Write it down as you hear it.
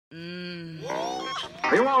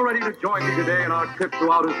Are you all ready to join me today in our trip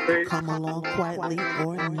to outer space? Come along quietly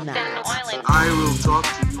or not. I will talk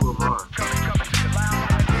to you of art.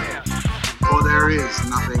 For there is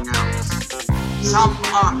nothing else. Some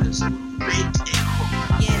artists make a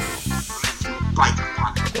hook. Yes. Bite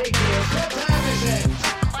upon it.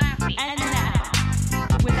 Classy. And now,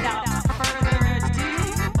 without further ado.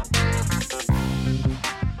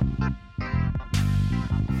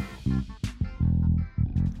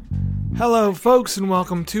 Hello, folks, and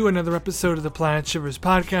welcome to another episode of the Planet Shivers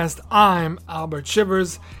podcast. I'm Albert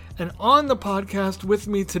Shivers, and on the podcast with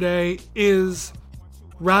me today is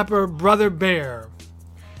rapper Brother Bear.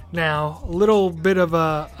 Now, a little bit of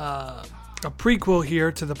a prequel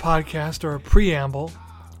here to the podcast, or a preamble.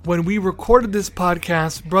 When we recorded this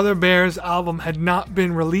podcast, Brother Bear's album had not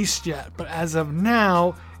been released yet, but as of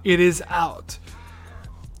now, it is out.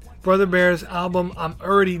 Brother Bear's album, I'm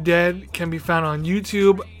Already Dead, can be found on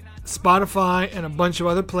YouTube, Spotify, and a bunch of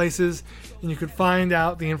other places, and you can find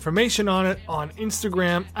out the information on it on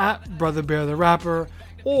Instagram at Brother Bear the Rapper,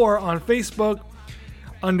 or on Facebook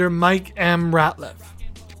under Mike M. Ratliff.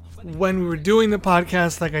 When we were doing the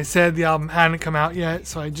podcast, like I said, the album hadn't come out yet,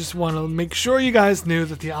 so I just want to make sure you guys knew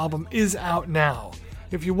that the album is out now.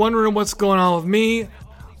 If you're wondering what's going on with me,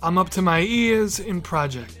 I'm up to my ears in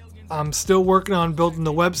project. I'm still working on building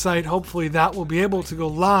the website. Hopefully that will be able to go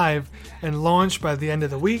live and launch by the end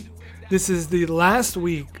of the week. This is the last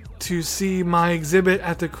week to see my exhibit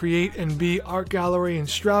at the Create and Be Art Gallery in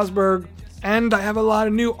Strasbourg. And I have a lot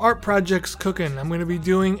of new art projects cooking. I'm going to be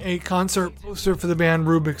doing a concert poster for the band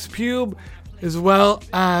Rubik's Cube, as well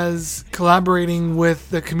as collaborating with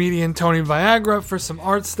the comedian Tony Viagra for some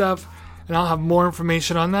art stuff. And I'll have more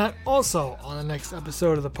information on that also on the next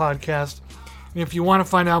episode of the podcast. And if you want to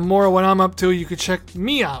find out more of what I'm up to, you can check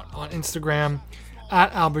me out on Instagram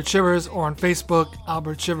at Albert Shivers, or on Facebook,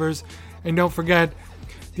 Albert Shivers. And don't forget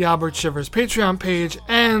the Albert Shivers Patreon page,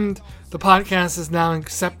 and the podcast is now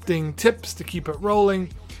accepting tips to keep it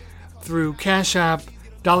rolling through Cash App,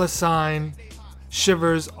 $,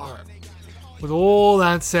 Shivers Art. With all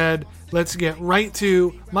that said, let's get right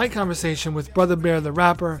to my conversation with Brother Bear the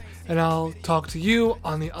Rapper, and I'll talk to you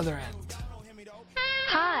on the other end.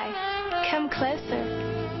 Hi, come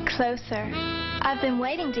closer, closer. I've been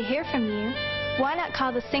waiting to hear from you. Why not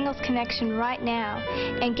call the Singles Connection right now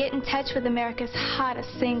and get in touch with America's hottest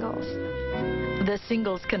singles? The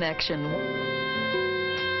Singles Connection.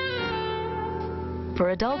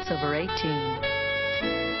 For adults over 18.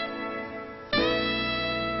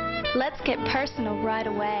 Let's get personal right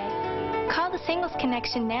away. Call the Singles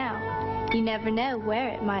Connection now. You never know where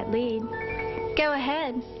it might lead. Go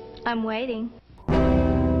ahead. I'm waiting.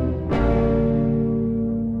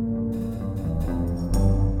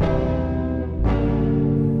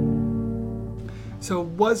 So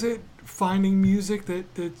was it finding music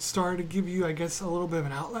that started to give you, I guess, a little bit of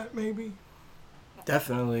an outlet, maybe?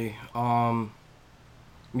 Definitely.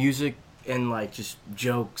 Music and like just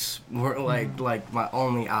jokes were like my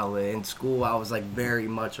only outlet. In school, I was like very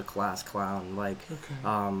much a class clown. Like,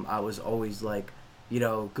 I was always like,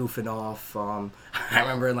 goofing off. I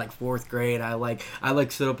remember in like 4th grade, I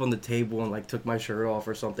stood up on the table and like took my shirt off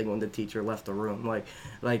or something when the teacher left the room. Like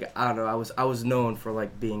I don't know. I was known for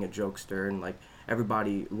like being a jokester, and like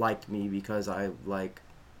everybody liked me because I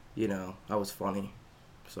was funny.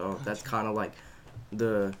 So that's kind of like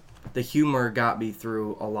the humor got me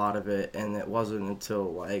through a lot of it, and it wasn't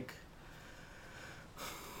until like,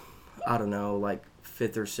 I don't know, like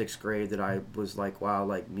 5th or 6th grade that I was like, wow,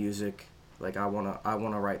 like music, like I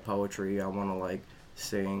wanna write poetry, I wanna like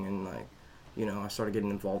sing, and like, I started getting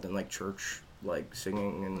involved in like church, like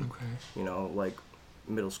singing, and like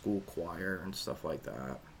middle school choir and stuff like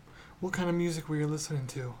that. What kind of music were you listening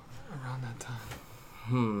to around that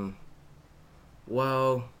time?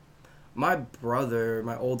 Well, my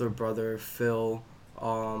older brother, Phil,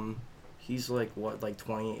 he's like,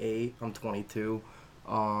 28? I'm 22.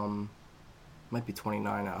 Might be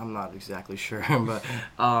 29, I'm not exactly sure, but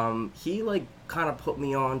he like kind of put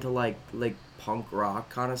me on to like punk rock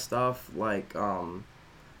kind of stuff, like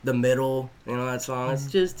The Middle, that song.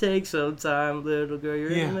 It's just take some time, little girl, you're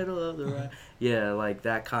in the middle of the ride. Yeah, like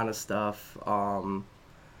that kind of stuff.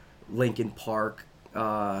 Linkin Park. He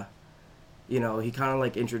kind of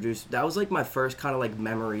like introduced. That was like my first kind of like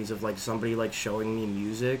memories of like somebody like showing me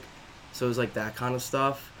music. So it was like that kind of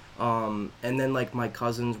stuff. And then like my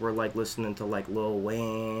cousins were like listening to like Lil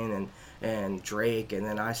Wayne and Drake, and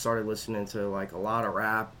then I started listening to like a lot of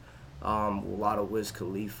rap, a lot of Wiz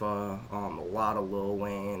Khalifa, a lot of Lil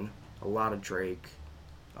Wayne, a lot of Drake.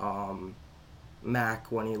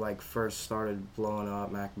 Mac when he like first started blowing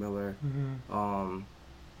up, Mac Miller.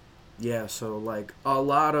 yeah, so like a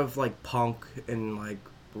lot of like punk and like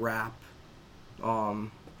rap,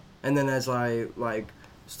 and then as I like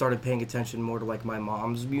started paying attention more to like my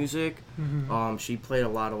mom's music, she played a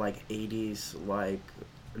lot of like 80s, like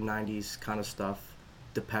 90s kind of stuff,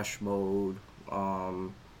 Depeche Mode,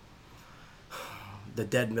 the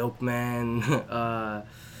Dead Milkmen,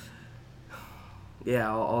 yeah,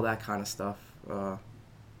 all that kind of stuff.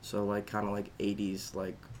 So like kind of like 80s,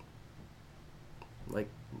 like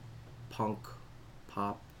punk,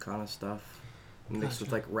 pop kind of stuff, mixed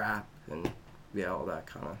with like rap and yeah, all that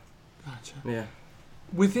kind of. Gotcha. Yeah.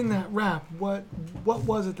 Within that rap, what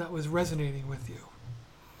was it that was resonating with you?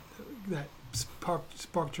 That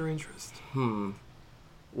sparked your interest?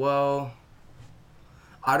 Well,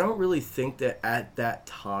 I don't really think that at that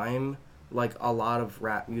time, like, a lot of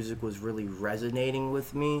rap music was really resonating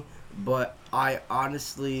with me, but I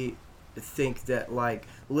honestly think that, like,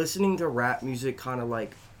 listening to rap music kind of,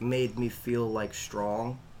 like, made me feel, like,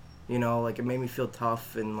 strong, you know? Like, it made me feel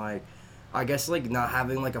tough and, like, I guess, like, not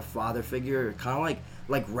having, like, a father figure, kind of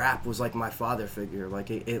like rap was, like, my father figure. Like,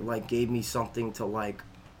 it like, gave me something to, like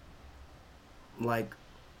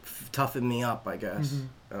toughen me up, I guess.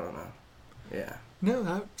 I don't know. Yeah.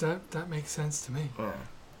 No, that makes sense to me. Yeah.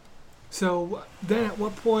 So then at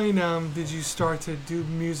what point did you start to do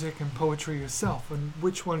music and poetry yourself, and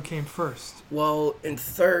which one came first? Well, in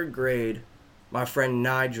 3rd grade, my friend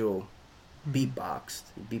Nigel beatboxed.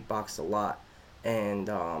 He beatboxed a lot. And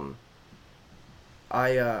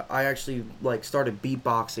I actually like started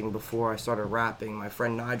beatboxing before I started rapping. My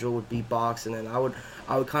friend Nigel would beatbox, and then I would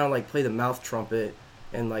kind of like play the mouth trumpet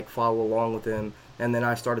and like follow along with him. And then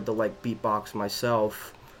I started to like beatbox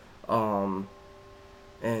myself, and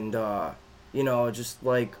you know, just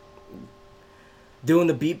like doing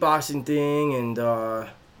the beatboxing thing, and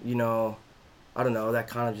you know, I don't know, that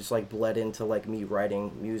kind of just like bled into like me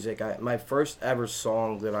writing music. My first ever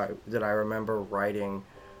song that I remember writing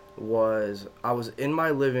was I was in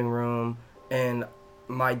my living room, and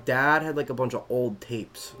my dad had like a bunch of old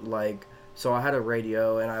tapes, like, so I had a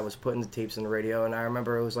radio and I was putting the tapes in the radio, and I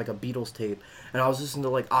remember it was like a Beatles tape, and I was listening to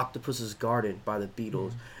like Octopus's Garden by the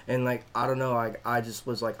Beatles, and like I don't know, I just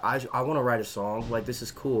was like I want to write a song, like this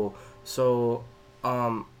is cool. So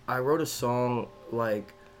I wrote a song,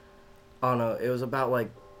 like, I don't know, it was about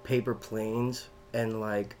like paper planes, and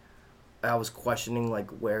like I was questioning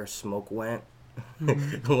like where smoke went.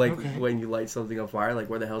 Like when you light something on fire, like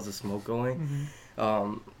where the hell's the smoke going?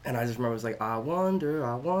 And I just remember it was like, I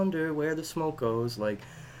wonder where the smoke goes, like,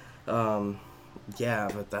 yeah,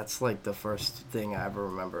 but that's like the first thing I ever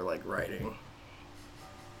remember like writing.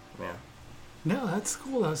 Yeah. No, that's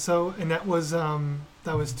cool though. So, and that was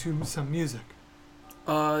to some music.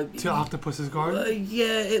 To Octopus's Garden?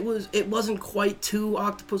 Yeah, it wasn't quite to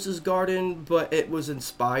Octopus's Garden, but it was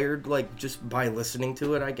inspired, like, just by listening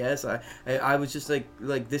to it, I guess. I was just like,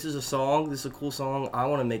 this is a song, this is a cool song, I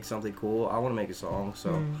want to make something cool, I want to make a song,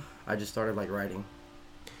 so I just started, like, writing.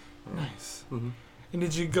 Nice. And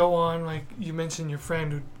did you go on, like, you mentioned your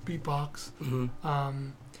friend who beatbox,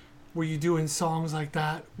 were you doing songs like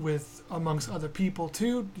that with, amongst other people,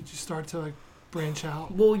 too? Did you start to, like, branch out?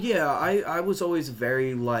 Well, yeah, I was always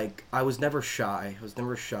very, like, I was never shy. I was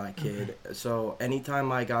never a shy kid. Okay. So anytime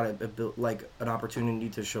I got an opportunity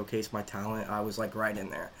to showcase my talent, I was, like, right in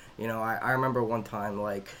there. You know, I remember one time,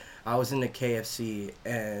 like, I was in a KFC,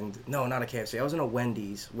 and, no, not a KFC, I was in a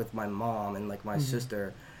Wendy's with my mom and, like, my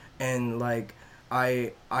sister, and, like,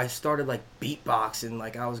 I started, like, beatboxing.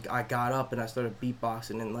 Like, I got up and I started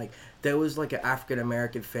beatboxing, and, like, there was, like, an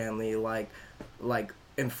African-American family, like,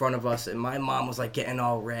 in front of us, and my mom was like getting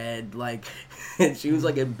all red, like, and she was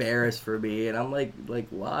like embarrassed for me, and I'm like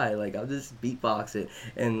why? Like, I'm just beatboxing,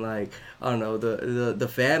 and like, I don't know, the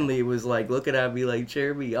family was like looking at me like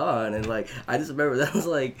cheer me on, and like I just remember that was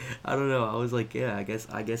like, I don't know, I was like, yeah, I guess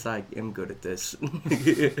I am good at this.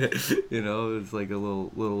 You know, it's like a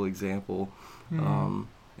little example. And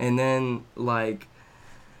then like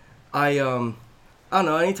I don't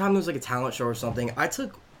know, anytime there was like a talent show or something, I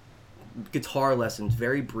took guitar lessons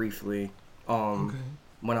very briefly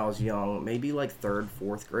when I was young, maybe like 3rd,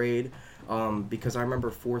 4th grade, because I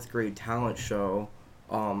remember 4th grade talent show,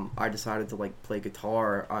 I decided to like play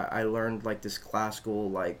guitar. I learned like this classical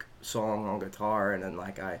like song on guitar, and then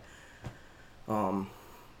like I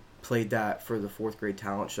played that for the 4th grade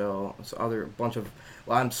talent show. So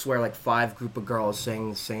I swear like 5 group of girls sang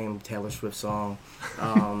the same Taylor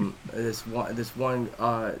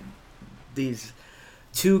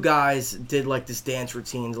two guys did like this dance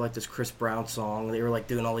routine, like this Chris Brown song. They were like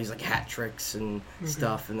doing all these like hat tricks and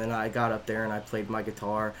stuff, and then I got up there and I played my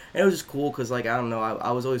guitar, and it was just cool because like I don't know,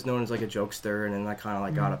 I was always known as like a jokester, and then I kind of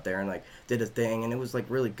like got up there and like did a thing, and it was like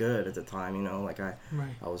really good at the time, you know, like I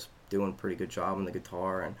was doing a pretty good job on the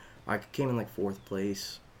guitar, and I came in like 4th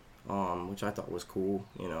place, which I thought was cool,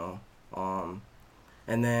 you know,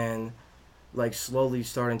 and then like slowly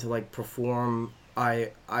starting to like perform.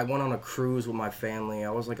 I went on a cruise with my family.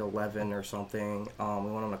 I was like 11 or something. We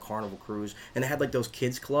went on a Carnival cruise, and they had like those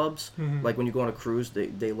kids clubs. Like when you go on a cruise,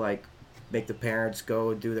 they like make the parents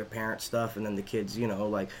go do their parent stuff, and then the kids, you know,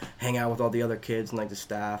 like hang out with all the other kids and like the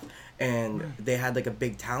staff. And they had like a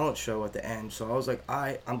big talent show at the end. So I was like,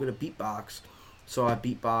 I'm gonna beatbox. So I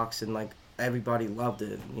beatboxed, and like everybody loved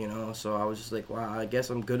it, you know. So I was just like, wow, I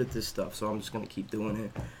guess I'm good at this stuff. So I'm just gonna keep doing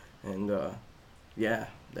it, and yeah.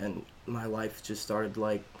 Then my life just started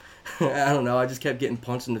like, I don't know, I just kept getting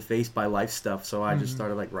punched in the face by life stuff, so I just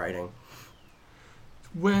started like writing.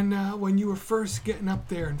 When you were first getting up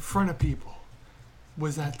there in front of people,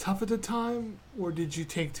 was that tough at the time, or did you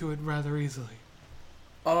take to it rather easily?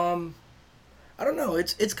 I don't know,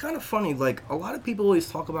 it's kind of funny, like a lot of people always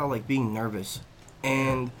talk about like being nervous,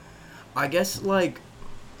 and I guess like,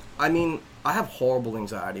 I mean, I have horrible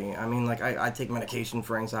anxiety. I mean, like I take medication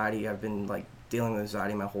for anxiety. I've been like dealing with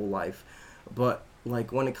anxiety my whole life, but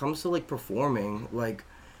like when it comes to like performing, like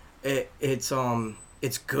it's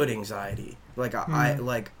good anxiety. Like I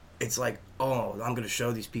like, it's like, oh, I'm gonna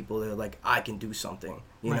show these people that like I can do something,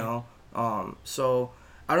 you know. So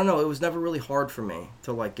I don't know, it was never really hard for me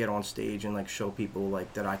to like get on stage and like show people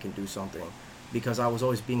like that I can do something, because I was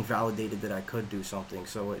always being validated that I could do something.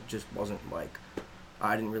 So it just wasn't like,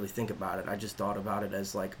 I didn't really think about it. I just thought about it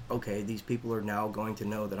as like, okay, these people are now going to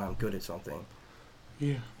know that I'm good at something.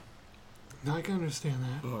 Yeah. No, I can understand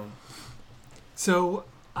that. So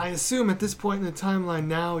I assume at this point in the timeline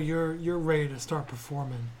now you're ready to start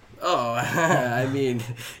performing. Oh, I mean,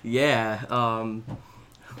 yeah.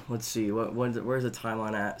 Let's see. Where's the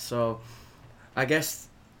timeline at? So, I guess,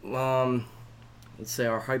 let's say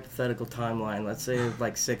our hypothetical timeline. Let's say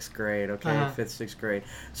like 6th grade. Okay, 5th, 6th grade.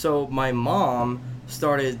 So my mom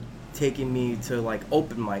started taking me to like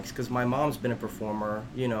open mics, because my mom's been a performer,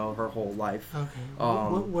 you know, her whole life. Okay.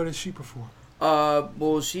 What does she perform?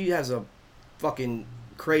 Well, she has a fucking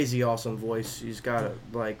crazy awesome voice. She's got a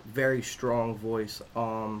like very strong voice.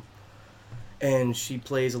 And she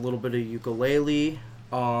plays a little bit of ukulele.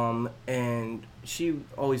 And she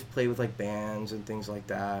always played with like bands and things like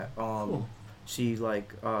that. Cool. She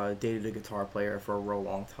like dated a guitar player for a real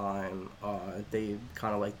long time. They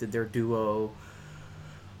kind of like did their duo.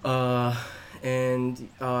 And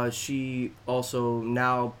she also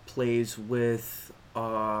now plays with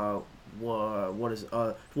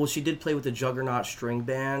she did play with the Juggernaut String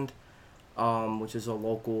Band, which is a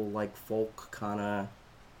local like folk kind of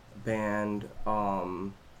band.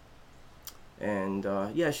 And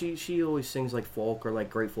yeah, she always sings like folk or like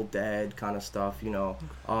Grateful Dead kind of stuff, you know.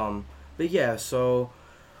 But yeah, so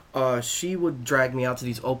she would drag me out to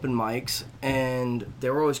these open mics, and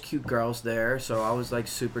there were always cute girls there, so I was like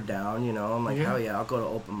super down, you know. I'm like, hell yeah, I'll go to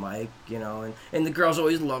open mic, you know, and the girls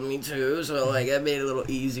always loved me too, so like that made it a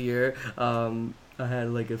little easier. I had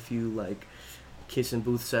like a few like kissing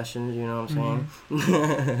booth sessions, you know what I'm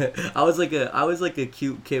saying? I was like a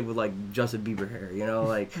cute kid with like Justin Bieber hair, you know,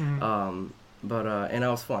 like but and I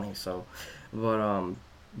was funny, so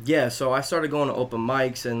yeah, so I started going to open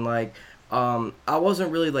mics, and like I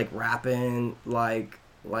wasn't really like rapping like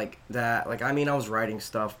that. Like, I mean, I was writing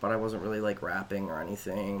stuff, but I wasn't really like rapping or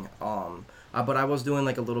anything. But I was doing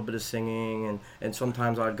like a little bit of singing, and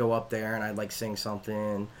sometimes I'd go up there and I'd like sing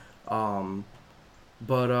something.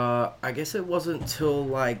 But I guess it wasn't till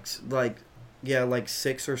like 6th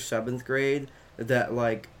or 7th grade that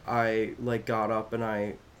like I like got up and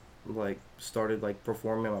I like started like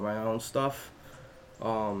performing my own stuff.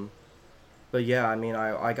 But yeah, I mean,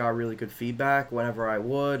 I got really good feedback whenever I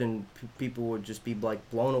would, and people would just be like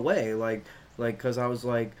blown away, like because I was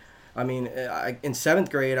like, I mean, in 7th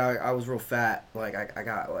grade I was real fat, like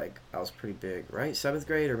I was pretty big, right? 7th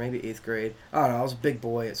grade or maybe 8th grade, I don't know, I was a big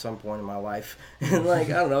boy at some point in my life, and like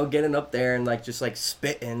I don't know, getting up there and like just like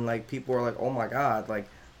spitting, like people were like, oh my god, like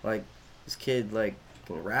this kid like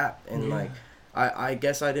can rap, and like I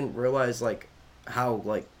guess I didn't realize like how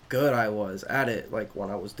like good I was at it, like when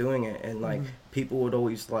I was doing it, and like people would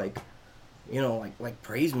always like, you know, like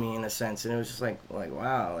praise me in a sense, and it was just like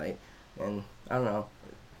wow, like, and I don't know,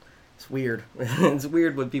 it's weird. It's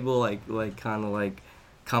weird when people like kind of like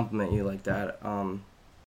compliment you like that.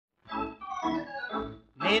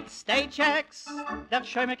 Mit Stagex, der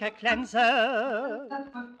schäumige Glänzer,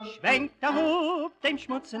 schwenkt der Hub dem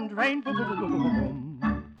Schmutz und Rain. I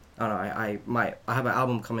don't know. I have an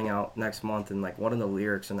album coming out next month, and like one of the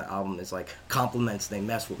lyrics in the album is like compliments. They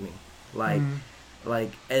mess with me,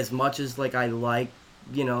 like as much as like I like,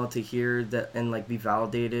 you know, to hear that and like be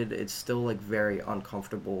validated. It's still like very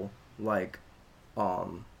uncomfortable, like,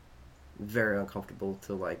 very uncomfortable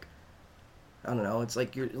to like. I don't know. It's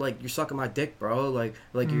like you're sucking my dick, bro. Like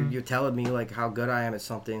you're telling me like how good I am at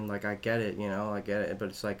something. Like I get it, you know, I get it. But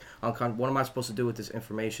it's like what am I supposed to do with this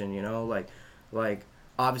information, you know? Like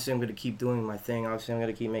obviously I'm gonna keep doing my thing. Obviously I'm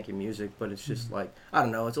gonna keep making music. But it's just like I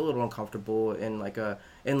don't know. It's a little uncomfortable in like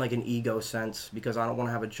an ego sense because I don't want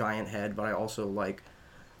to have a giant head, but I also like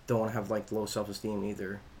don't want to have like low self-esteem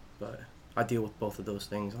either. But I deal with both of those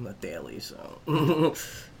things on the daily. So.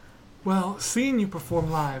 Well, seeing you perform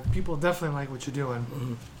live, people definitely like what you're doing.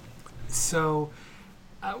 Mm-hmm. So,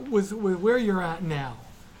 with where you're at now,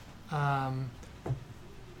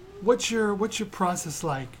 what's your process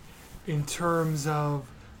like in terms of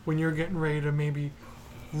when you're getting ready to maybe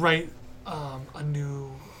write a new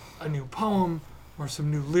poem or some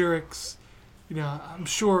new lyrics? You know, I'm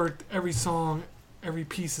sure every song, every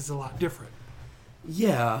piece is a lot different.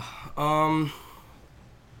 Yeah.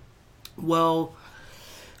 Well.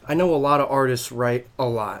 I know a lot of artists write a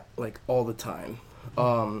lot, like all the time.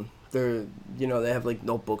 They're, you know, they have like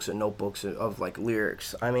notebooks and notebooks of like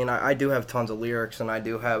lyrics. I mean, I do have tons of lyrics, and I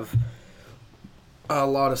do have a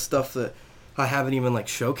lot of stuff that I haven't even like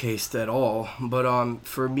showcased at all. But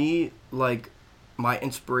for me, like my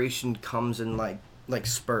inspiration comes in like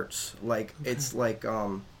spurts. Like it's like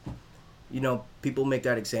you know, people make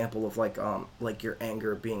that example of like your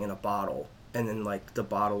anger being in a bottle. And then, like, the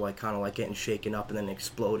bottle, like, kind of, like, getting shaken up and then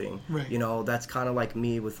exploding. Right. You know, that's kind of like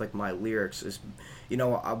me with, like, my lyrics. Is, you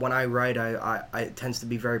know, when I write, I it tends to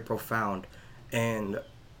be very profound. And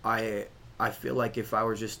I feel like if I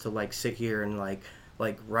were just to, like, sit here and, like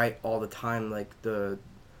write all the time, like, the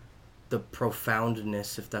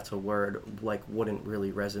profoundness, if that's a word, like, wouldn't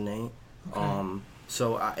really resonate. Okay.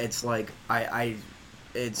 So it's, like,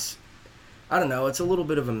 it's... I don't know, it's a little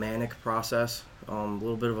bit of a manic process, a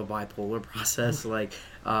little bit of a bipolar process, like,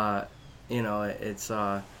 you know, it's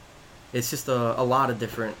just a lot of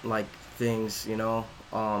different, like, things, you know,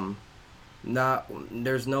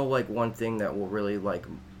 there's no, like, one thing that will really, like,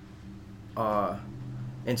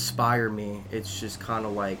 inspire me. It's just kind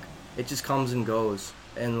of, like, it just comes and goes,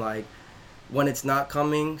 and, like, when it's not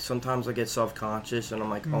coming, sometimes I get self-conscious, and I'm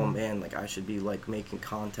like, oh, man, like, I should be, like, making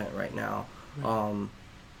content right now,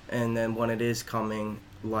 and then when it is coming,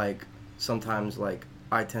 like, sometimes, like,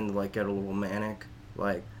 I tend to, like, get a little manic,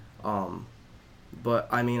 like, but,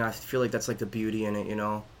 I mean, I feel like that's, like, the beauty in it, you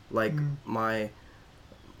know? Like, my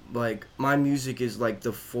music is, like,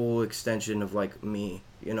 the full extension of, like, me,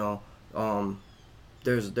 you know?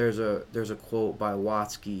 There's a quote by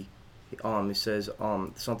Watsky, it says,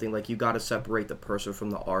 something like, you gotta separate the person from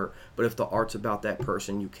the art, but if the art's about that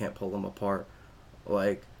person, you can't pull them apart.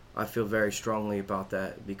 Like, I feel very strongly about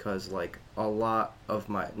that because, like, a lot of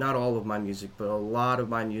my, not all of my music, but a lot of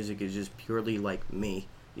my music is just purely, like, me,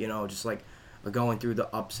 you know, just, like, going through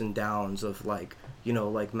the ups and downs of, like, you know,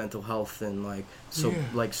 like, mental health and, like,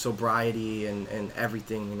 like, sobriety and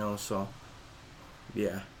everything, you know, so,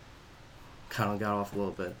 yeah, kind of got off a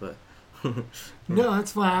little bit, but. No,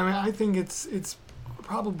 that's fine. I mean, I think it's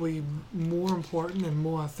probably more important and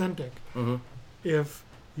more authentic if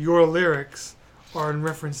your lyrics are in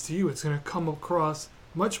reference to you. It's going to come across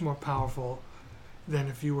much more powerful than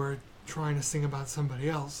if you were trying to sing about somebody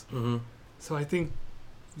else. So I think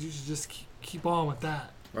you should just keep on with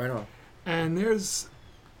that. Right on. And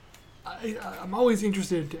I'm always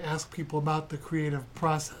interested to ask people about the creative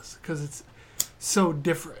process because it's so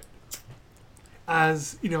different.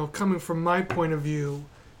 As, you know, coming from my point of view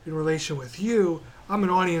in relation with you, I'm an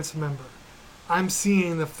audience member. I'm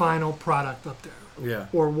seeing the final product up there. Yeah.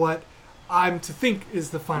 Or what I'm to think is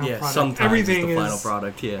the final product. Sometimes everything it's the final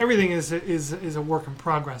product, yeah. Everything is a work in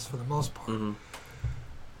progress for the most part.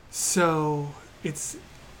 So it's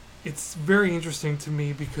very interesting to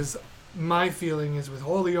me because my feeling is with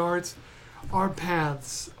all the arts, our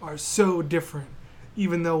paths are so different,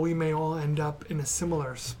 even though we may all end up in a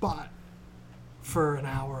similar spot for an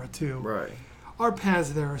hour or two. Right. Our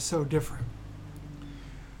paths there are so different.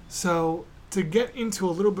 So to get into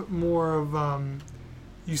a little bit more of,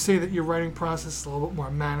 you say that your writing process is a little bit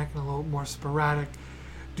more manic and a little bit more sporadic.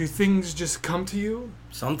 Do things just come to you?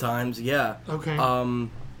 Sometimes, yeah. Okay.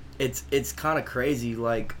 It's kind of crazy.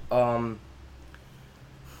 Like,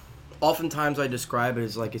 oftentimes I describe it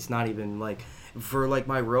as like it's not even like for like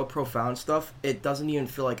my real profound stuff, it doesn't even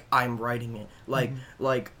feel like I'm writing it.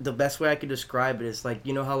 Like the best way I could describe it is like,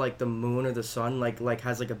 you know how like the moon or the sun like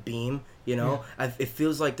has like a beam, you know? It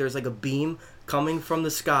feels like there's like a beam coming from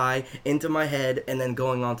the sky into my head and then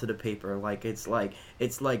going onto the paper. Like it's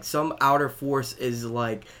like some outer force is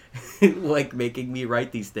like like making me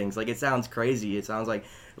write these things. Like it sounds crazy. It sounds like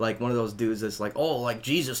one of those dudes that's like, oh, like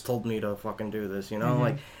Jesus told me to fucking do this, you know?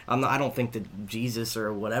 Like I don't think that Jesus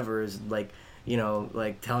or whatever is like, you know,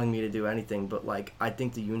 like telling me to do anything, but like I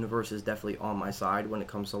think the universe is definitely on my side when it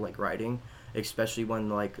comes to like writing, especially when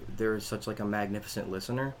like there's such like a magnificent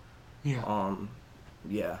listener. Yeah.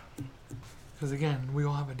 Yeah. Because again, we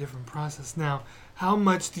all have a different process. Now, how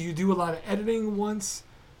much do you do a lot of editing once,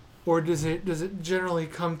 or does it generally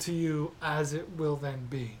come to you as it will then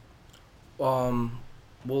be? Well,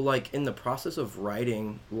 like in the process of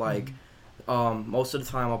writing, like most of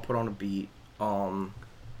the time I'll put on a beat.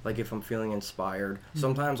 Like if I'm feeling inspired,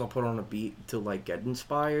 sometimes I'll put on a beat to like get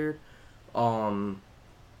inspired. Or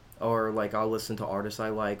like I'll listen to artists I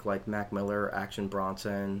like Mac Miller, Action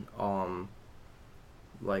Bronson,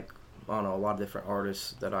 like I don't know, a lot of different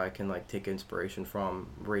artists that I can like take inspiration from,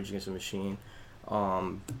 Rage Against the Machine,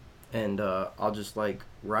 and I'll just like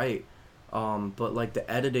write, but like the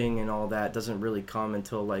editing and all that doesn't really come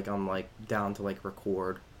until like I'm like down to like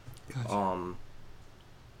record. Gotcha.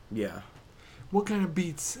 Yeah. What kind of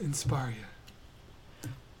beats inspire you?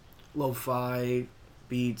 Lo-fi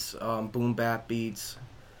beats, boom bap beats,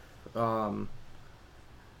 punk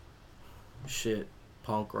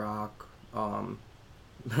rock,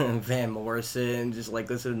 Van Morrison, just like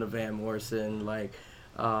listening to Van Morrison, like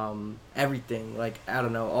everything, like I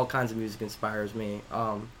don't know, all kinds of music inspires me.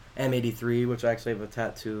 M83, which I actually have a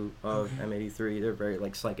tattoo of. M83. They're very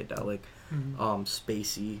like psychedelic,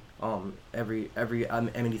 spacey. Every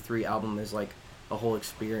M83 album is like a whole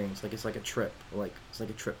experience. Like it's like a trip. Like it's like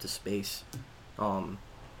a trip to space. And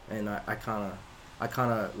I kind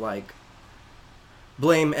of like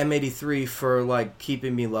blame M83 for like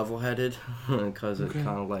keeping me level-headed, because it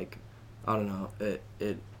kind of like, I don't know,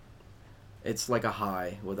 it's like a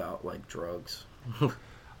high without like drugs.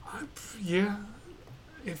 Yeah,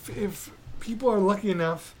 if people are lucky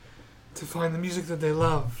enough to find the music that they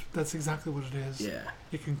love, that's exactly what it is. Yeah,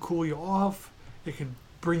 it can cool you off, it can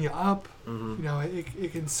bring you up. You know,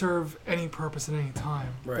 it can serve any purpose at any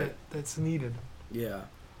time that's needed. Yeah.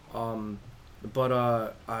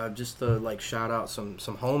 But just to like shout out some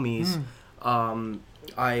homies,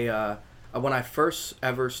 I when I first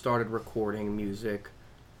ever started recording music,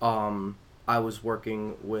 I was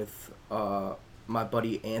working with my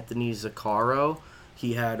buddy Anthony Zaccaro.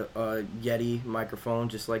 He had a Yeti microphone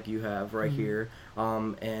just like you have right here,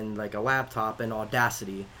 and like a laptop and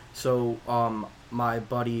Audacity. So my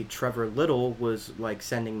buddy Trevor Little was like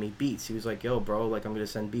sending me beats. He was like, yo bro, like I'm gonna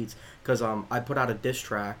send beats, because I put out a diss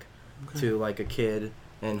track to like a kid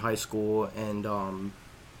in high school, and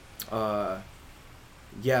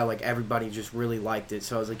yeah, like everybody just really liked it.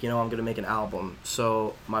 So I was like, you know, I'm gonna make an album.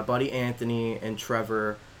 So my buddy Anthony and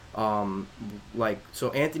Trevor, so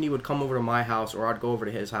Anthony would come over to my house, or I'd go over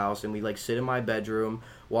to his house, and we'd like sit in my bedroom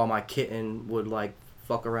while my kitten would like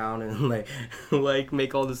fuck around and like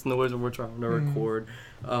make all this noise when we're trying to record.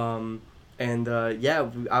 Yeah,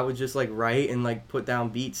 I would just like write and like put down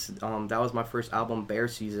beats. That was my first album, Bear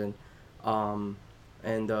Season. My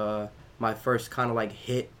first kind of like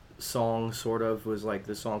hit song sort of was like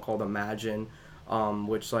this song called Imagine,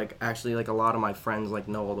 which like actually like a lot of my friends like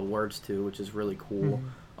know all the words to, which is really cool.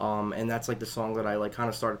 And that's like the song that I like kind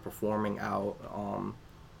of started performing out.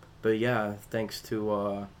 But yeah, thanks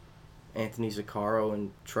to Anthony Zaccaro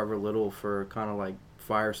and Trevor Little for kind of like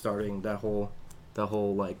fire starting the whole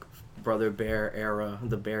like Brother Bear era,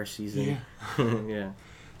 the Bear Season. Yeah. Yeah.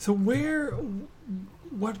 So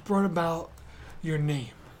what brought about your name?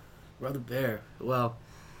 Brother Bear. Well,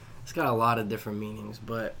 it's got a lot of different meanings,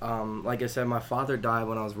 but like I said, my father died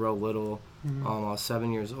when I was real little. I was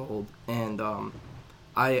 7 years old, and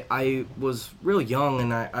I was real young,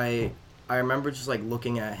 and I remember just like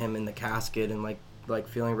looking at him in the casket and like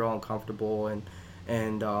feeling real uncomfortable, and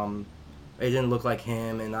it didn't look like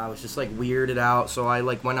him, and I was just like weirded out. So I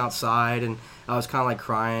like went outside, and I was kind of like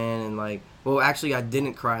crying, and like, well, actually I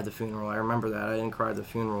didn't cry at the funeral. I remember that I didn't cry at the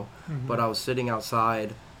funeral, but I was sitting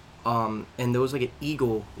outside, and there was like an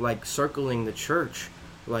eagle like circling the church,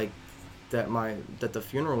 like that the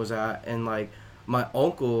funeral was at, and like my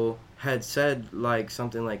uncle had said like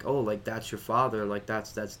something like, oh, like that's your father, like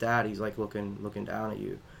that's dad, he's like looking down at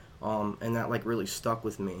you, and that like really stuck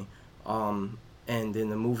with me. And in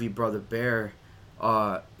the movie Brother Bear,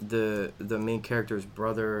 the main character's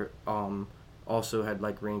brother also had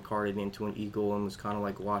like reincarnated into an eagle and was kind of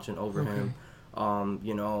like watching over him,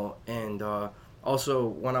 you know. And also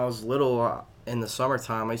when I was little, in the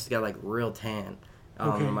summertime, I used to get like real tan.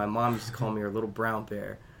 And my mom used to call me her little brown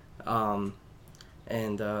bear, and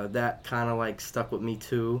that kind of like stuck with me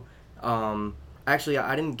too. Actually,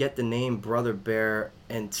 I didn't get the name Brother Bear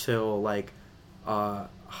until like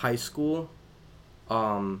high school,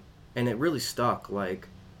 and it really stuck. Like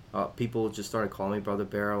people just started calling me Brother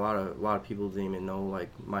Bear. A lot of people didn't even know like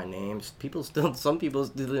my name. Some people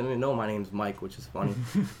didn't even know my name's Mike, which is funny,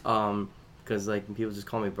 because like people just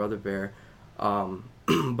call me Brother Bear.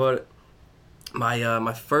 But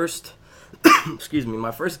my first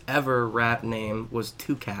my first ever rap name was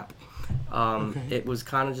Two Cap. It was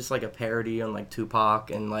kind of just like a parody on like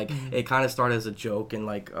Tupac, and like it kind of started as a joke in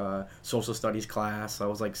like social studies class. I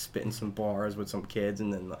was like spitting some bars with some kids,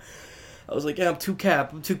 and then I was like, yeah, I'm Two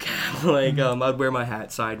Cap. Like I'd wear my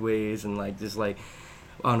hat sideways, and like just like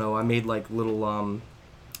I don't know, I made like little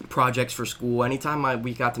projects for school. Anytime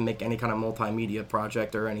we got to make any kind of multimedia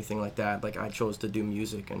project or anything like that, like I chose to do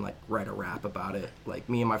music and like write a rap about it. Like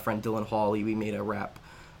me and my friend Dylan Hawley, we made a rap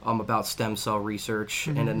about stem cell research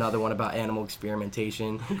and another one about animal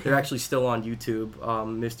experimentation. They're actually still on YouTube.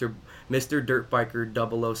 Mr.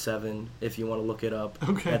 Dirtbiker 007, if you want to look it up.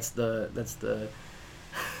 That's the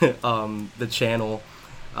the channel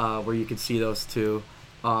where you can see those two.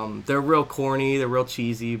 They're real corny, they're real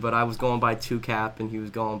cheesy, but I was going by Two Cap and he was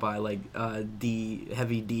going by like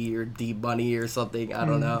Heavy D or D Bunny or something, I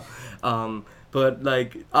don't know. But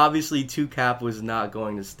like obviously Two Cap was not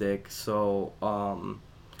going to stick, so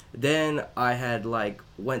then I had like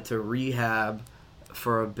went to rehab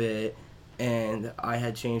for a bit, and I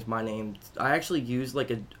had changed my name. I actually used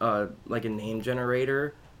like a name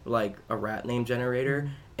generator, like a rap name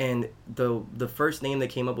generator, and the first name that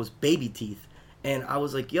came up was Baby Teeth. And I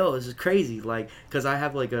was like, yo, this is crazy, like, because I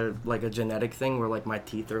have, like a genetic thing where, like, my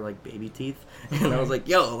teeth are, like, baby teeth. And I was like,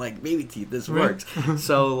 yo, like, baby teeth, this works.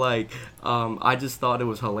 So, like, I just thought it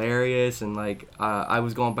was hilarious. And, like, I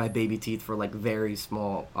was going by Baby Teeth for, like, very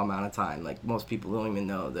small amount of time. Like, most people don't even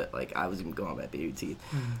know that, like, I was even going by Baby Teeth.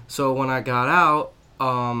 So when I got out,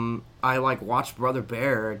 I, like, watched Brother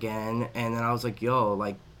Bear again. And then I was like, yo,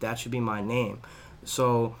 like, that should be my name.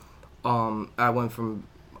 So I went from...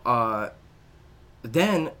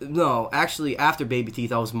 actually after Baby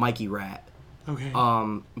Teeth I was Mikey Rat.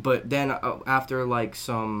 But then after like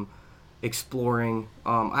some exploring,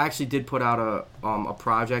 I actually did put out a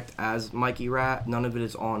project as Mikey Rat. None of it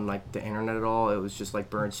is on like the internet at all. It was just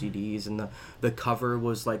like burned CDs, and the cover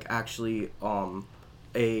was like actually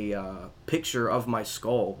a picture of my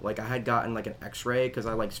skull. Like I had gotten like an X-ray because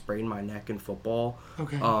I like sprained my neck in football.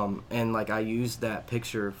 And like I used that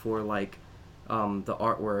picture for like the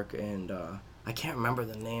artwork, and I can't remember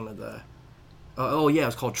the name of the... it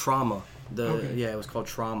was called Trauma. It was called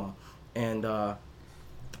Trauma. And,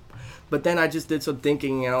 but then I just did some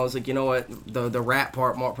thinking, and I was like, you know what? The rap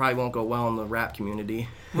part probably won't go well in the rap community.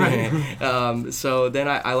 So then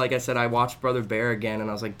I like I said, I watched Brother Bear again, and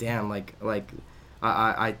I was like, damn, like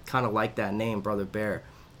I kind of like that name, Brother Bear.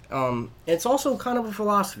 It's also kind of a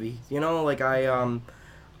philosophy, you know? Like, I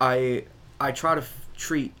try to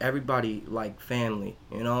treat everybody like family,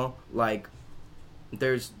 you know? Like...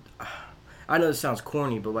 I know this sounds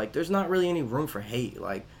corny, but like there's not really any room for hate.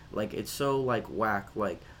 Like it's so like whack.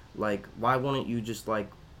 Like why wouldn't you just like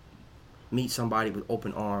meet somebody with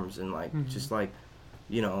open arms and like just like,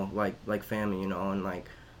 you know, like family, you know? And like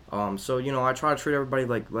so, you know, I try to treat everybody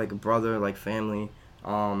like a brother, like family.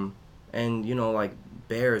 And you know, like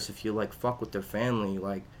bears, if you like fuck with their family,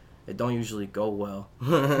 like it don't usually go well.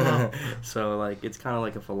 So like it's kind of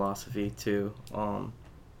like a philosophy too.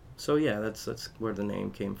 So yeah, that's where the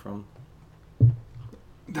name came from.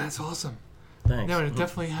 That's awesome. Thanks. No, it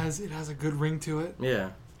definitely has a good ring to it.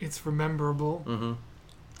 Yeah. It's rememberable.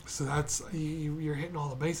 So that's you're hitting all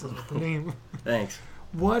the bases with the name. Thanks.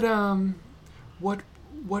 What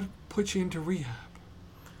put you into rehab?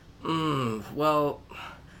 Well,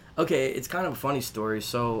 okay, it's kind of a funny story.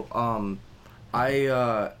 So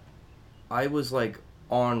I was like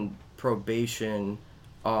on probation.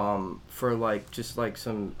 For like just like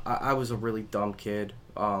some I was a really dumb kid,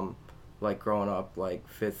 like growing up, like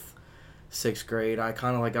 5th, 6th grade. I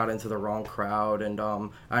kind of like got into the wrong crowd, and I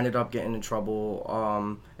ended up getting in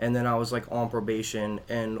trouble, and then I was like on probation,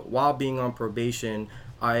 and while being on probation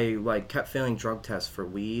I like kept failing drug tests for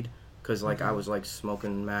weed because like I was like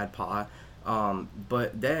smoking mad pot,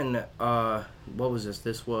 but then what was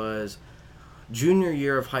this was junior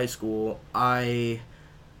year of high school.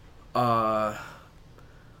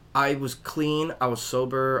 I was clean. I was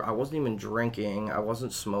sober. I wasn't even drinking. I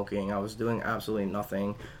wasn't smoking. I was doing absolutely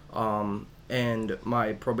nothing. And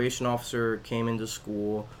my probation officer came into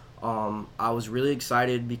school. I was really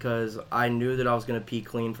excited because I knew that I was going to pee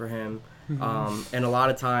clean for him. And a lot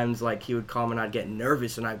of times, like, he would come and I'd get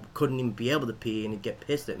nervous and I couldn't even be able to pee, and he'd get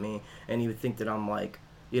pissed at me, and he would think that I'm, like,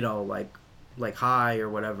 you know, like high or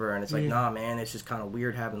whatever, and it's like, nah, man, it's just kind of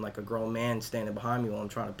weird having, like, a grown man standing behind me while I'm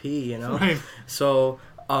trying to pee, you know? Right. So,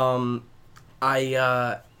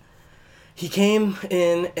 he came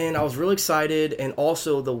in, and I was really excited, and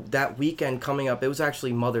also that weekend coming up, it was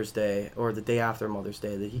actually Mother's Day, or the day after Mother's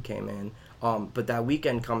Day that he came in, but that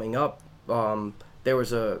weekend coming up, there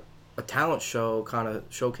was a talent show kind of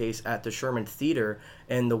showcase at the Sherman Theater,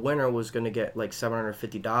 and the winner was going to get like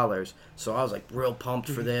 $750. So I was like real pumped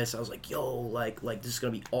for this. I was like, yo, like this is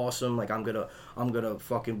going to be awesome. Like I'm going to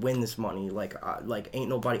fucking win this money. Like ain't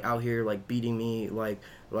nobody out here like beating me. Like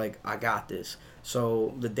I got this.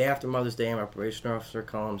 So the day after Mother's Day, my probation officer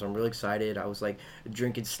comes. I'm really excited. I was like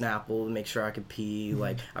drinking Snapple to make sure I could pee.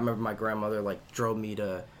 Like I remember my grandmother like drove me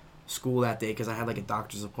to school that day because I had like a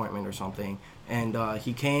doctor's appointment or something, and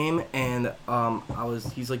he came, and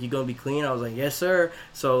he's like, you gonna be clean? I was like, yes sir.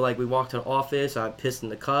 So like we walked to the office, I pissed in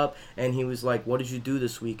the cup, and he was like, what did you do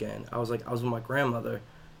this weekend? I was like, I was with my grandmother.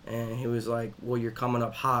 And he was like, well, you're coming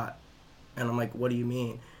up hot. And I'm like, what do you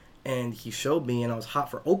mean? And he showed me, and I was hot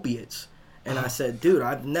for opiates. And I said, dude,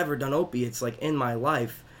 I've never done opiates like in my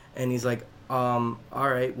life. And he's like, all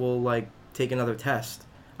right, well, like take another test.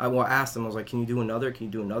 I asked him, I was like, can you do another?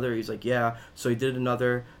 He's like, yeah. So he did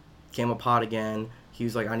another, came up hot again. He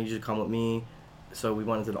was like, I need you to come with me. So we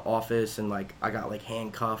went into the office, and like I got like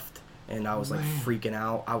handcuffed, and I was like freaking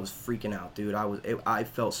out. I was freaking out, dude. I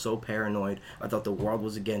felt so paranoid. I thought the world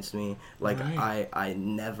was against me. Like I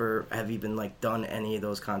never have even like done any of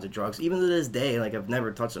those kinds of drugs. Even to this day, like I've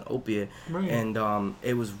never touched an opiate. Right. And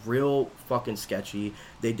it was real fucking sketchy.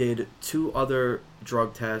 They did 2 other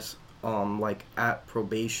drug tests. Like at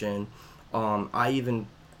probation, I even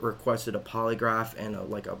requested a polygraph and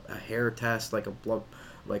a hair test, like a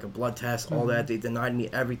blood test, all that. They denied me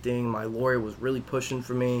everything. My lawyer was really pushing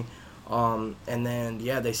for me, and then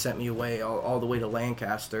they sent me away all the way to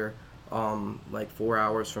Lancaster, like 4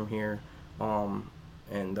 hours from here, and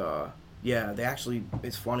they actually,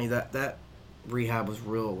 it's funny that rehab was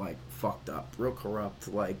real like fucked up, real corrupt.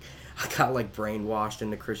 Like I got like brainwashed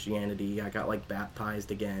into Christianity. I got like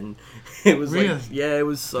baptized again. It was really? Like, yeah, it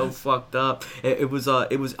was so fucked up. It was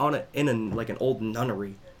in like an old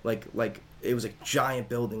nunnery. Like it was a giant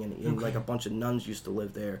building, and like a bunch of nuns used to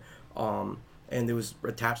live there. And it was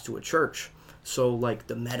attached to a church. So like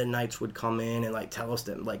the Mennonites would come in and like tell us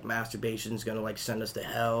that like masturbation's gonna like send us to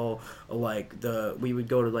hell. Like we would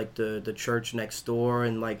go to like the church next door,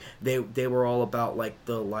 and like they were all about like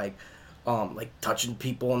like touching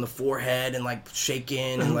people on the forehead and like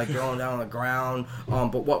shaking and like going down on the ground.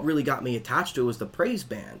 But what really got me attached to it was the praise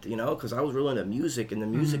band, you know, because I was really into music, and the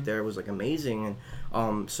music there was like amazing.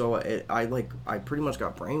 And so I pretty much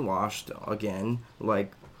got brainwashed again,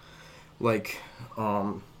 like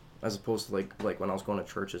as opposed to like when I was going to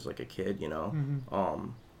church as like a kid, you know.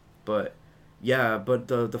 But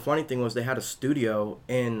the funny thing was they had a studio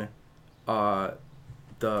in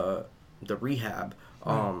the rehab.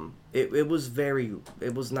 It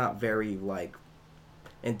was not very like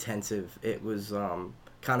intensive. It was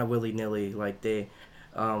kind of willy-nilly. Like we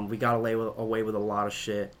got away with a lot of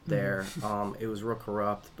shit there. It was real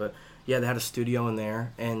corrupt, but yeah, they had a studio in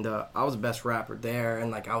there, and I was the best rapper there, and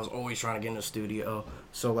like I was always trying to get in a studio.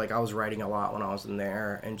 So like I was writing a lot when I was in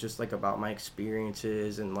there, and just like about my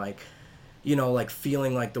experiences, and like, you know, like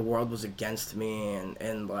feeling like the world was against me,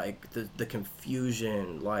 and like the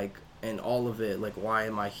confusion, like, and all of it, like, why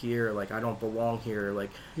am I here? Like, I don't belong here. Like,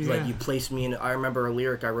 like you placed me in. I remember a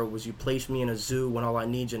lyric I wrote was, "You placed me in a zoo when all I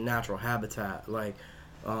need's a natural habitat." Like,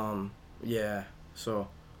 So,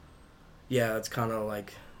 yeah, that's kind of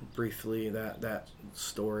like briefly that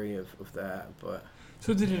story of that. But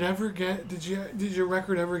so did your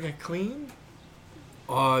record ever get clean?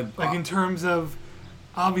 Like in terms of,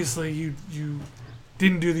 obviously you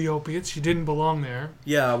didn't do the opiates, you didn't belong there.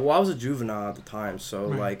 Yeah, well, I was a juvenile at the time, so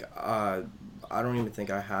like I don't even think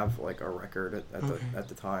I have like a record at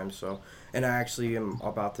the time. So, and I actually am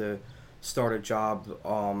about to start a job,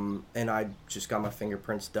 and I just got my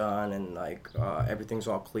fingerprints done, and like everything's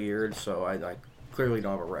all cleared, so I clearly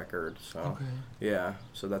don't have a record. So yeah,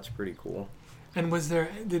 so that's pretty cool. And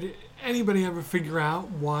did anybody ever figure out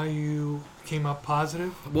why you came up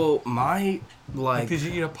positive? Well, my Like, did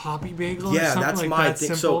you eat a poppy bagel? Yeah, or something that's like my that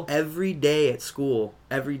thing. simple? So every day at school,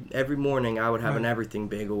 every morning, I would have an everything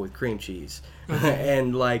bagel with cream cheese.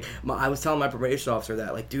 And like, I was telling my probation officer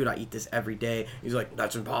that, like, dude, I eat this every day. He's like,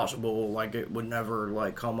 that's impossible. Like, it would never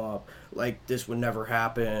like come up. Like, this would never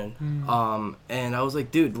happen. And I was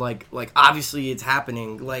like, dude, like obviously it's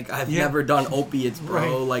happening. Like, I've never done opiates, bro.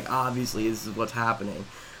 Right. Like, obviously this is what's happening.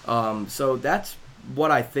 So that's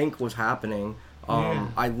what I think was happening.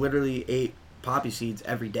 I literally ate poppy seeds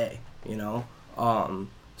every day, you know.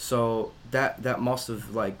 So that must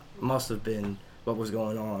have been what was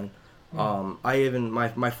going on. I even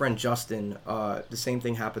my friend Justin, the same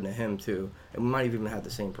thing happened to him too, and we might have even had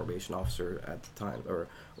the same probation officer at the time, or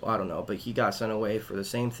well, I don't know, but he got sent away for the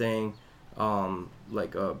same thing,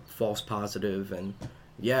 like a false positive, and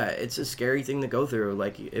yeah, it's a scary thing to go through.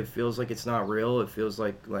 Like, it feels like it's not real. It feels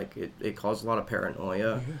like it causes a lot of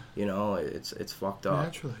paranoia. You know, it's fucked up.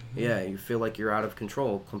 Naturally. Yeah, you feel like you're out of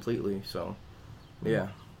control completely. So, yeah.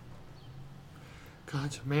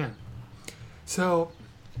 Gotcha, man. So,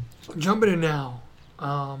 jumping in now,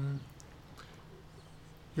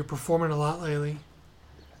 you're performing a lot lately.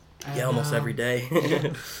 And, Yeah, almost every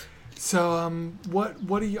day. So, what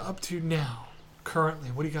are you up to now, currently?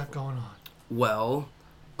 What do you got going on? Well,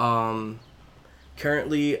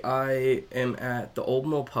 currently I am at the Old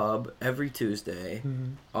Mill Pub every Tuesday.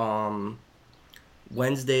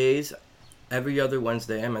 Wednesdays, every other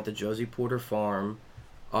Wednesday, I'm at the Josie Porter Farm.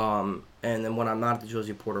 And then when I'm not at the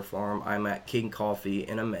Josie Porter Farm, I'm at King Coffee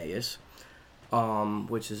in Emmaus,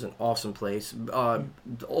 which is an awesome place. The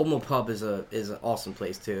Old Mill Pub is an awesome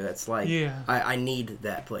place too. It's like, I need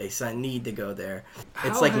that place. I need to go there.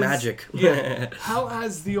 It's like magic. How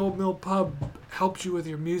has the Old Mill Pub helped you with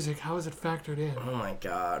your music? How has it factored in? Oh my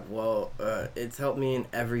God. Well, it's helped me in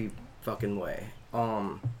every fucking way.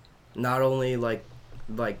 Not only like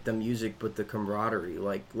the music, but the camaraderie,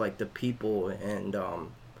 like the people, and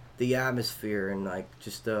the atmosphere, and like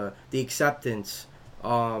just the acceptance.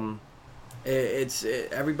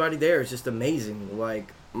 Everybody there is just amazing.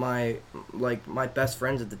 Like my best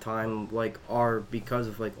friends at the time are because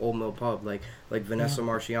of Old Mill Pub, like Vanessa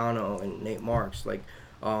Marciano and Nate Marks,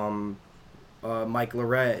 Mike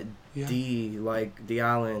Lorette, D, D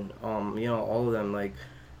Allen, all of them, like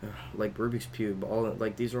Rubik's Cube,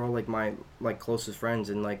 these are all my closest friends,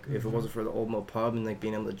 and if it wasn't for the Old Mill Pub and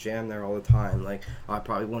being able to jam there all the time, I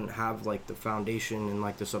probably wouldn't have the foundation and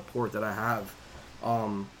the support that I have.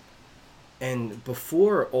 And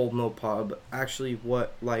before Old Mill Pub, actually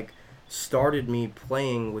what started me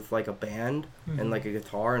playing with a band and a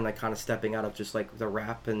guitar, and kind of stepping out of just the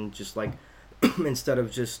rap, and just instead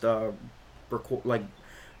of just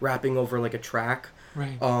rapping over a track,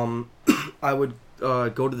 right. I would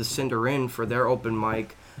go to the Cinder Inn for their open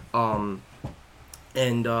mic, and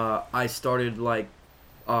I started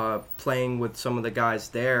playing with some of the guys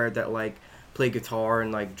there that play guitar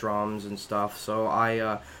and drums and stuff. So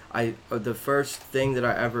I the first thing that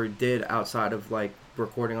I ever did outside of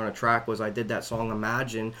recording on a track was I did that song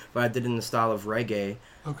Imagine, but I did it in the style of reggae.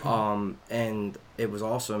 Okay. And it was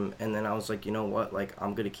awesome. And then I was like, you know what,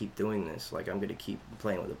 I'm gonna keep doing this. I'm gonna keep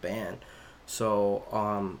playing with a band.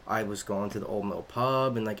 So I was going to the Old Mill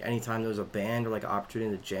Pub, and anytime there was a band or an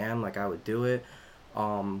opportunity to jam, I would do it.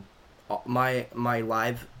 My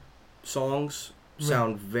live songs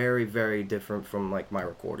sound very, very different from my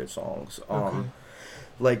recorded songs. Okay.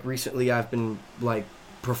 Recently I've been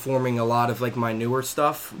performing a lot of my newer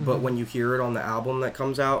stuff, but when you hear it on the album that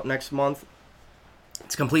comes out next month,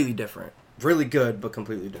 it's completely different. Really good, but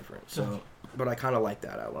completely different. So, but I kind of like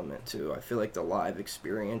that element too. I feel like the live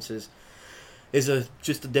experience is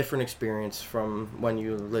just a different experience from when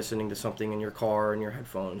you're listening to something in your car and your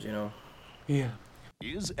headphones, Yeah.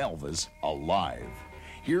 Is Elvis alive?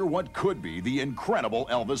 Hear what could be the incredible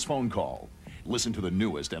Elvis phone call. Listen to the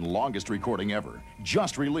newest and longest recording ever,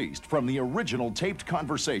 just released from the original taped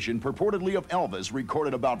conversation purportedly of Elvis,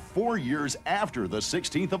 recorded about 4 years after the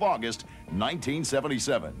 16th of August,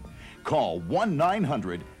 1977. Call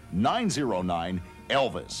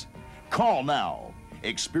 1-900-909-ELVIS. Call now.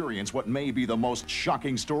 Experience what may be the most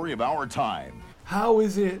shocking story of our time. How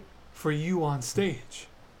is it for you on stage?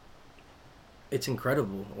 It's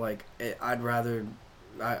incredible. I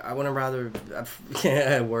wouldn't rather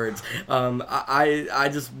words. I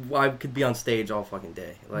could be on stage all fucking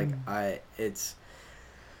day. It's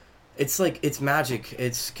magic.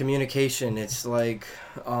 It's communication. It's I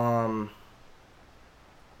don't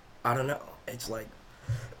know. It's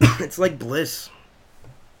it's bliss.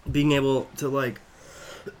 Being able to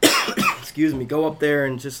excuse me, go up there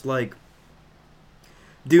and just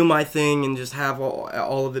do my thing, and just have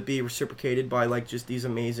all of it be reciprocated by just these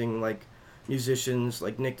amazing musicians.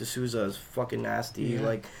 Like Nick D'Souza is fucking nasty. Yeah.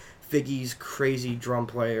 Like Figgy's crazy drum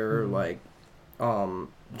player. Like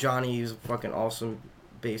Johnny's a fucking awesome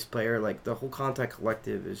bass player. Like the whole Contact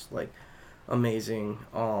Collective is like amazing.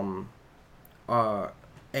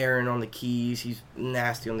 Aaron on the keys, he's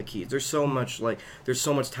nasty on the keys. There's so much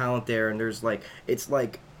talent there, and there's like it's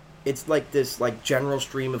like this like general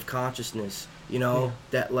stream of consciousness, you know,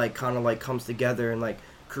 that like kind of like comes together and like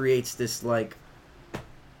creates this like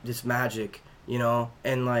this magic, you know.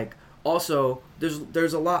 And like also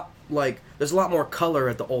there's a lot more color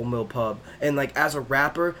at the Old Mill Pub, and like as a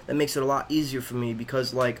rapper that makes it a lot easier for me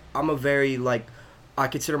because like I'm a very like I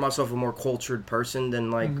consider myself a more cultured person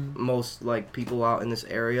than like most like people out in this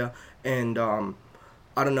area, and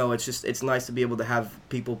I don't know, it's nice to be able to have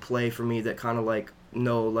people play for me that kind of like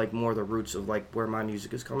know like more the roots of like where my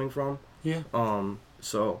music is coming from. Yeah.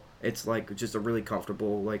 So it's like just a really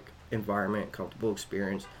comfortable like environment, comfortable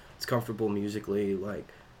experience. It's comfortable musically, like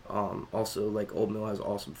also like Old Mill has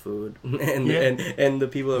awesome food and the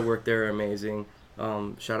people that work there are amazing.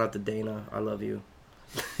 Shout out to Dana, I love you.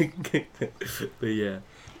 But yeah.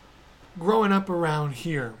 Growing up around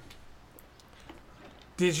here,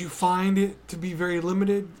 did you find it to be very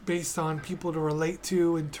limited based on people to relate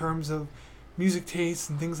to in terms of music tastes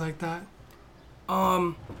and things like that?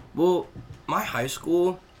 Well, my high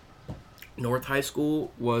school, North High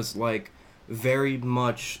School, was like very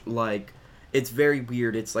much like, it's very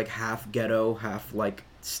weird. It's like half ghetto, half like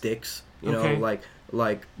sticks, you know,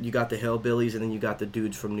 like you got the hillbillies and then you got the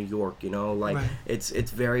dudes from New York, you know, like it's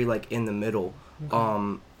very like in the middle.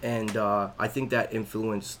 And I think that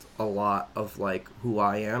influenced a lot of like who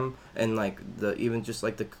I am, and like the even just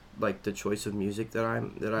like the choice of music that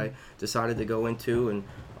I decided to go into. And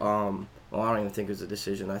well, I don't even think it was a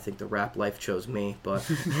decision. I think the rap life chose me. But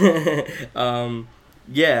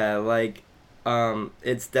yeah, like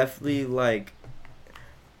it's definitely like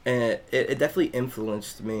it definitely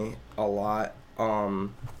influenced me a lot.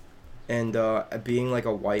 And being like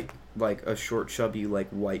a white, like a short, chubby, like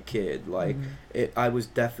white kid, like I was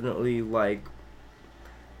definitely like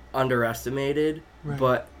underestimated,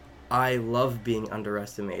 but I love being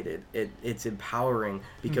underestimated. It's empowering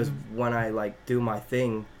because when I like do my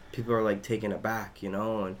thing, people are like taken aback, you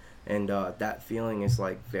know, and that feeling is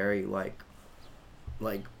like very like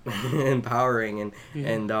empowering,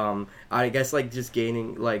 and I guess like just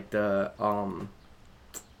gaining like the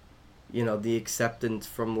you know, the acceptance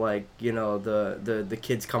from like, you know, the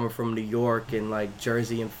kids coming from New York and like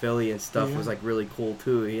Jersey and Philly and stuff was like really cool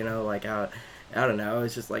too, you know, like I don't know,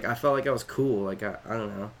 it's just like I felt like I was cool, like I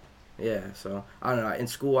don't know. Yeah, so I don't know. In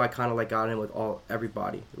school I kinda like got in with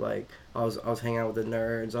everybody. Like I was hanging out with the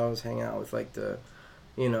nerds, I was hanging out with like the,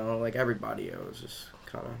 you know, like everybody. I was just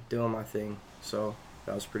kinda doing my thing. So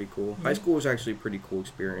that was pretty cool. High school was actually a pretty cool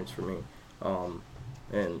experience for me.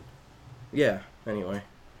 And yeah, anyway.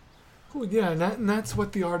 Cool, yeah, and that's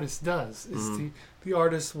what the artist does. Is the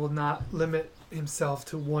artist will not limit himself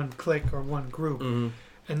to one clique or one group, and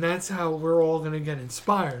that's how we're all going to get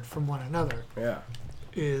inspired from one another. Yeah,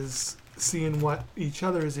 is seeing what each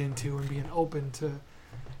other is into and being open to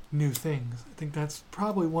new things. I think that's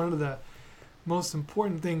probably one of the most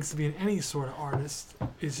important things to being any sort of artist,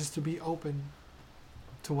 is just to be open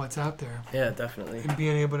to what's out there. Yeah, definitely. And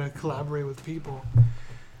being able to collaborate with people.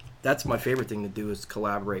 That's my favorite thing to do, is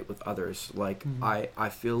collaborate with others. Like I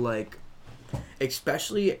feel like,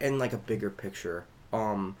 especially in like a bigger picture,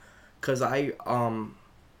 'cause I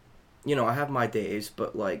you know, I have my days,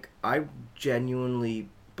 but like I genuinely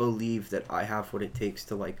believe that I have what it takes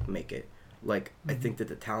to like make it. Like I think that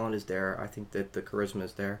the talent is there, I think that the charisma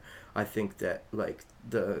is there, I think that like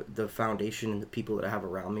the foundation and the people that I have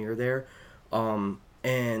around me are there,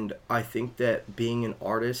 and I think that being an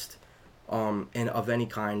artist and of any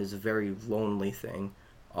kind is a very lonely thing,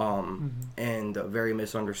 and a very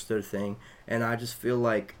misunderstood thing. And I just feel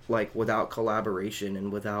like without collaboration and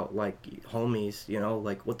without like homies, you know,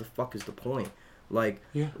 like what the fuck is the point? Like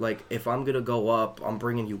if I'm gonna go up, I'm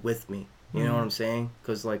bringing you with me. You know what I'm saying?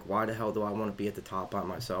 Because like, why the hell do I want to be at the top by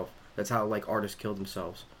myself? That's how like artists kill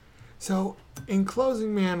themselves. So in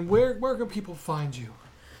closing, man, where can people find you?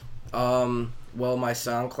 Well, my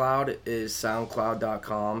SoundCloud is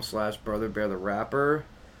soundcloud.com/BrotherBearTheRapper.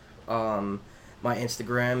 My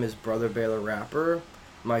Instagram is BrotherBearTheRapper.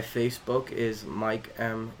 My Facebook is Mike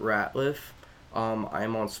M. Ratliff. I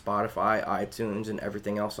am on Spotify, iTunes, and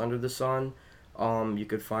everything else under the sun. You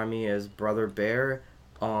could find me as Brother Bear.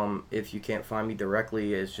 If you can't find me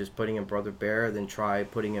directly, it's just putting in Brother Bear, then try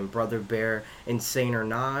putting in Brother Bear Insane or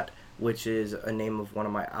Not, which is a name of one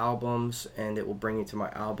of my albums, and it will bring you to my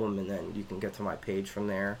album, and then you can get to my page from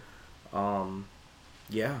there.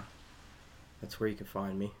 Yeah. That's where you can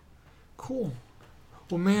find me. Cool.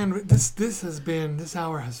 Well, man, this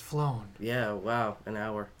hour has flown. Yeah, wow, an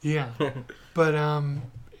hour. Yeah. But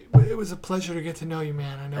it was a pleasure to get to know you,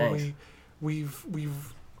 man. I know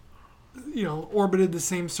we've orbited the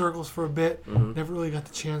same circles for a bit. Mm-hmm. Never really got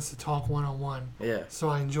the chance to talk one-on-one. Yeah. So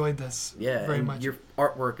I enjoyed this very much. Your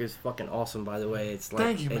artwork is fucking awesome, by the way. It's like,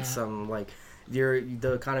 thank you, man. It's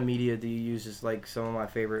the kind of media that you use is like some of my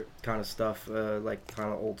favorite kind of stuff, like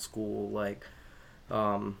kind of old school, like,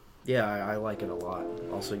 I like it a lot.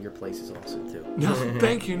 Also, your place is awesome too. No,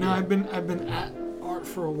 thank you. No, I've been at art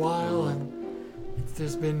for a while, and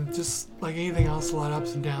there's been, just like anything else, a lot of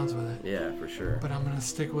ups and downs with it. Yeah, for sure. But I'm gonna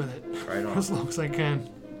stick with it. Right on. As long as I can.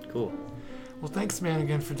 Cool. Well, thanks, man,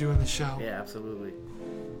 again for doing the show. Yeah, absolutely.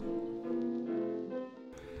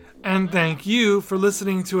 And thank you for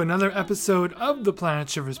listening to another episode of the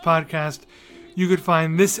Planet Shivers podcast. You could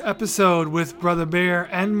find this episode with Brother Bear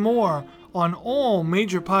and more on all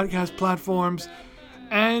major podcast platforms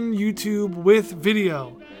and YouTube with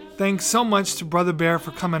video. Thanks so much to Brother Bear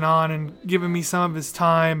for coming on and giving me some of his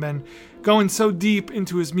time and going so deep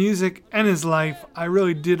into his music and his life. I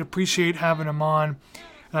really did appreciate having him on,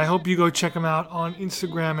 and I hope you go check him out on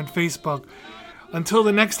Instagram and Facebook. Until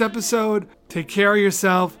the next episode, take care of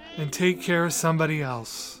yourself and take care of somebody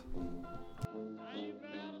else.